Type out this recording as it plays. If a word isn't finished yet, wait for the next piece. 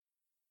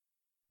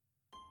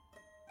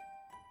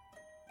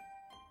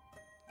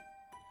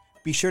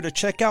Be sure to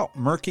check out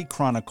Murky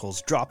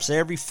Chronicles, drops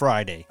every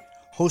Friday,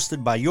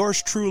 hosted by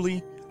yours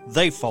truly,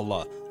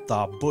 Theyfala,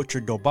 the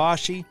Butcher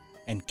Dobashi,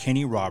 and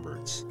Kenny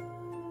Roberts.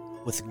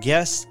 With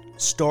guests,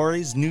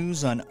 stories,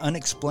 news on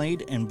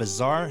unexplained and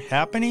bizarre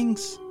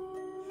happenings.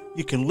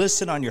 You can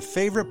listen on your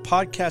favorite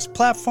podcast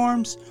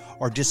platforms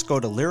or just go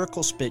to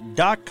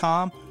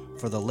lyricalspit.com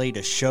for the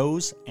latest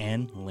shows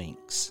and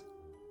links.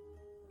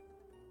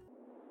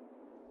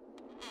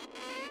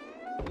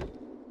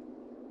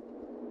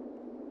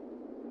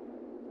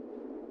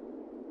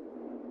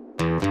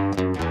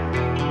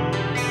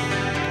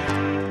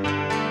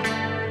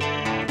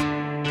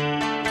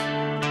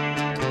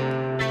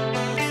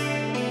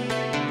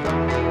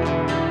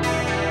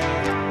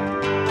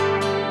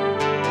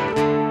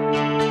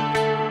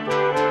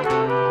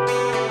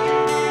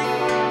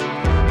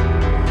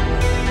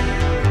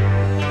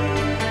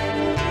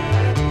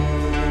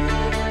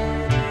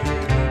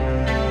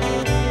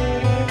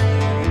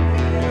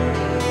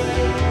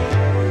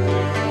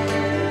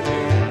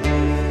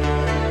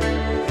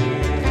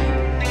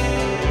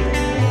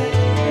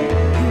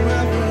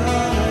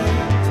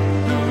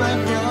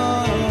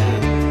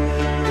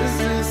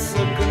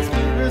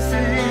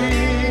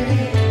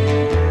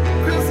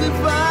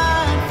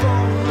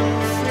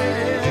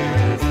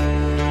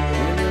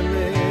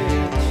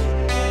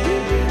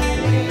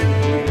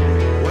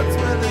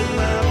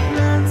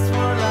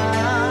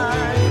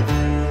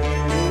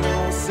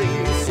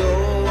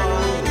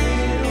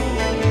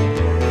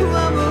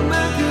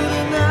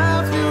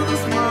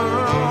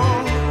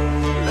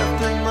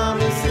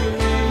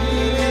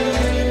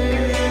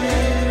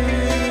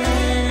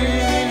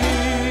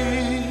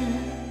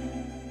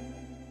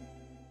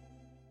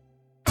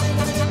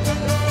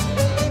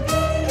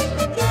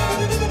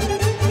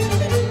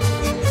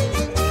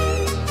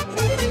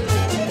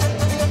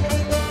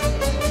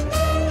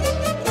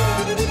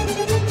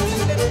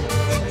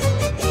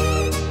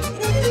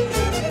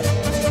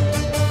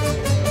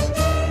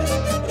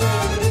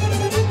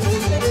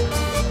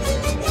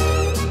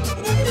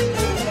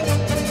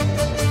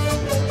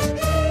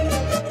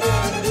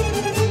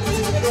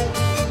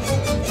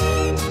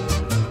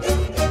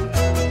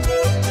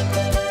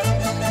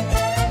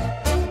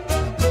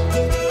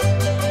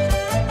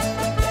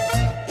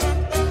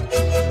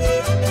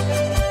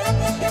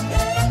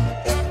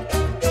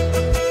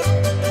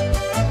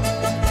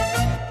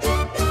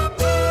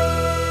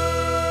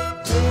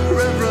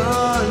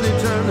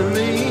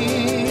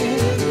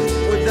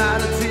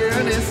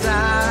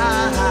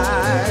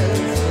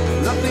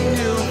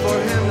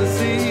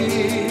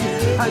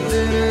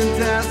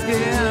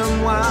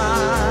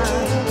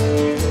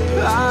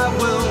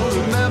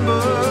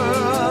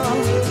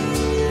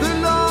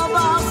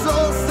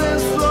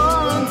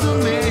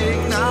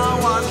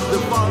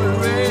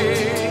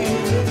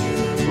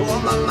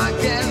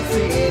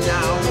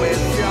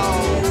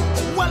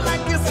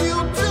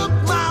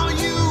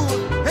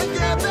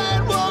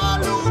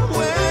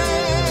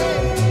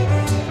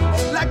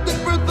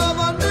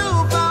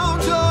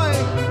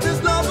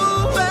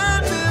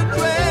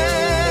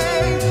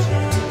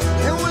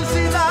 And when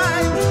she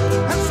died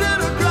and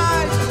shed her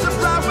cry,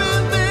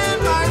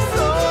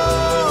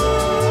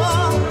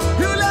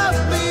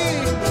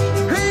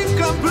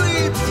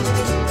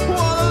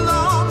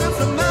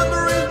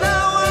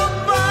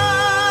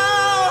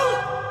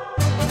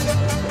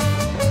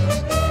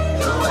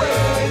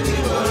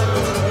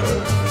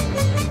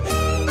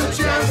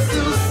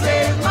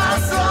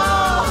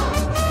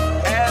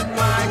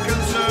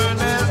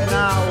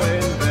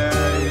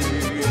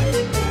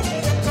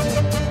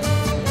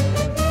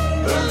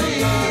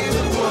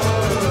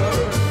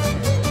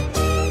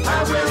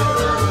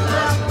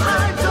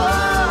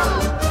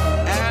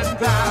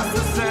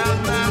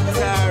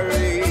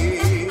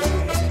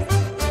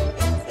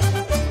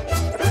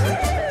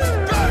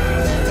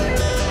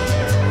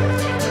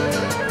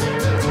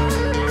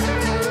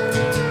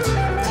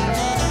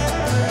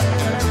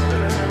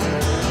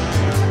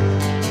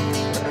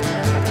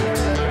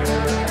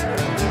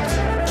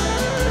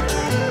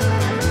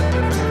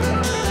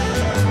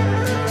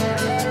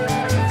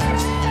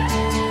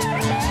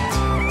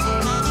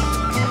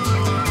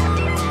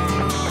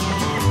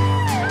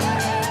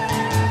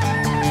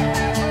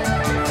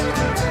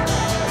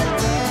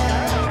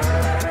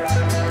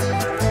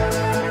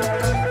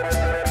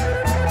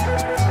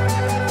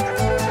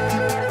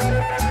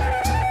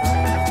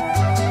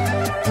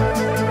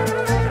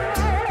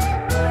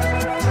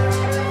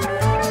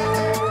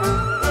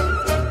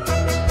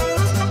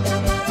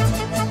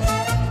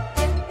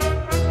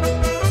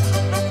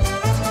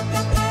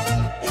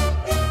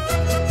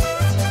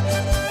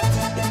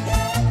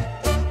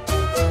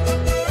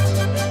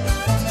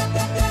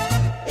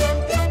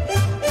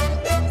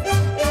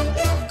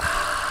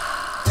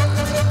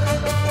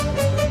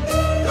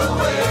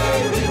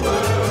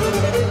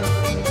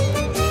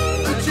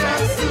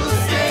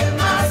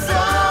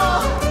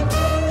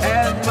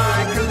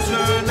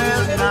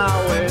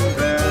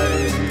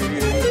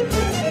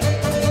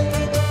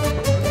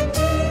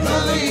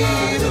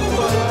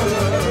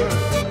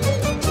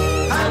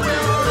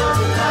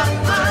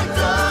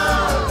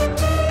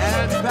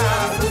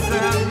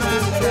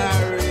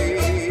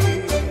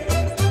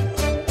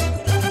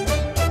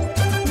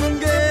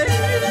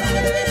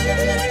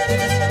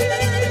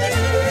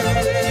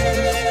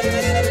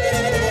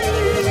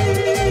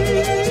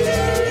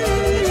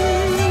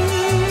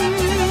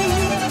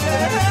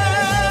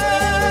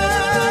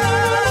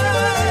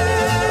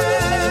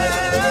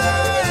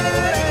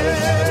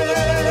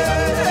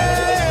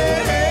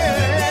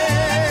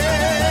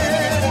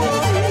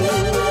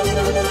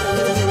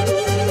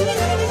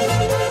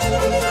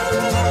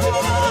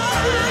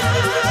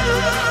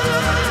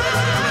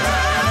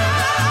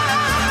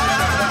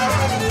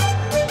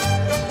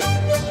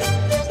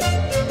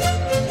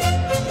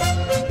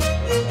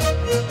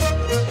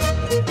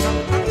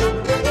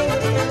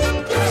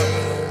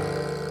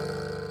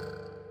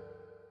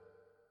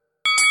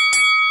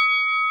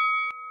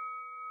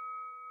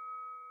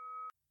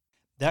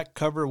 That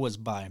cover was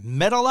by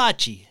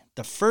Metalachi,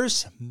 the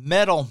first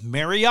metal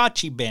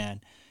mariachi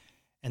band,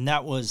 and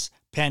that was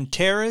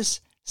Pantera's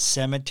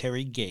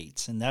Cemetery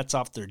Gates, and that's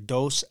off their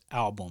Dos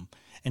album.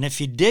 And if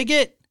you dig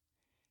it,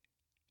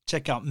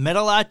 check out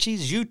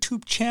Metalachi's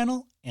YouTube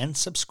channel and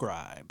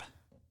subscribe.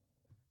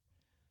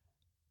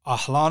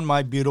 Ahlan,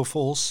 my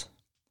beautifuls.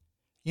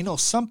 You know,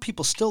 some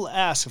people still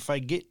ask if I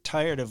get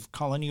tired of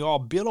calling you all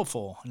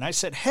beautiful, and I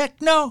said, heck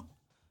no.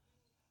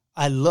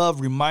 I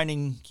love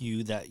reminding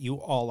you that you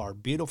all are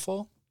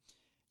beautiful.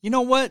 You know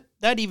what?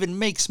 That even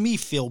makes me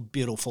feel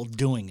beautiful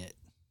doing it.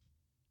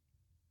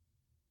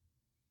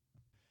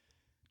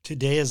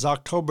 Today is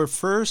October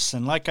 1st,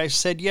 and like I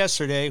said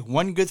yesterday,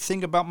 one good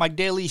thing about my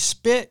daily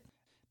spit,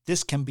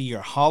 this can be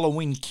your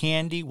Halloween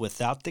candy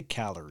without the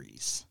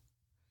calories.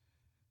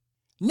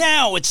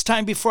 Now it's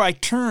time before I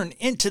turn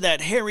into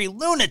that hairy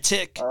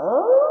lunatic.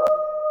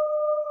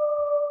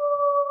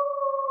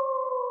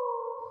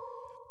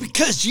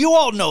 Because you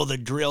all know the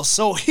drill,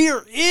 so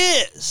here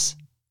is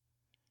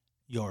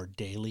your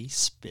daily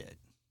spit.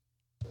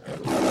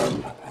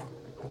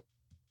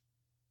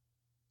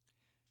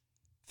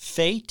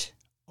 Fate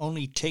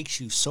only takes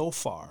you so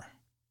far.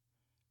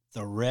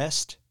 The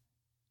rest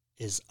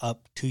is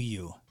up to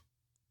you.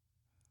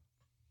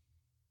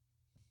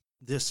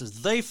 This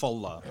is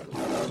Theyfullah,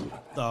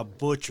 the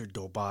Butcher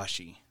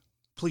Dobashi.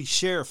 Please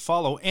share,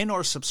 follow, and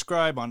or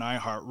subscribe on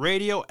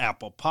iHeartRadio,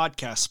 Apple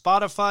Podcasts,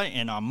 Spotify,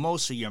 and on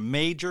most of your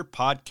major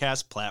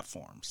podcast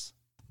platforms.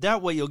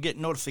 That way you'll get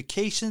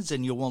notifications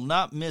and you will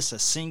not miss a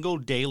single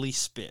daily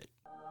spit.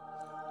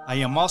 I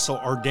am also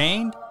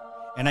ordained,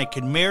 and I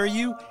can marry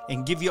you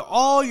and give you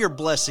all your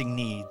blessing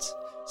needs.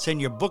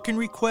 Send your booking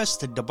requests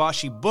to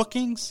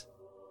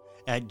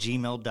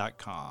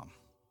debashibookings@gmail.com.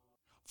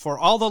 For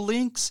all the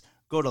links,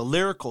 go to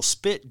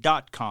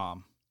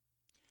lyricalspit.com.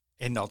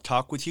 And I'll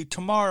talk with you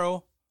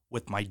tomorrow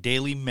with my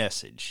daily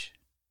message,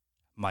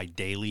 my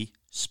daily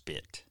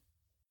spit.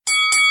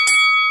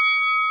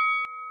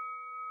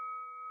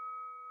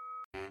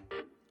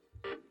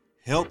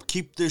 Help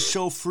keep this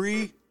show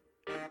free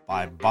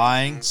by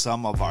buying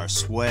some of our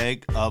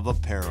swag of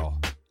apparel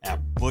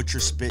at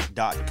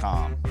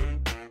butcherspit.com.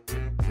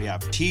 We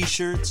have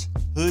t-shirts,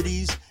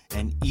 hoodies,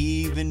 and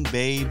even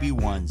baby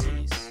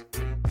onesies.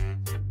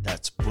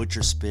 That's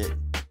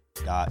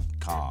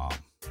butcherspit.com.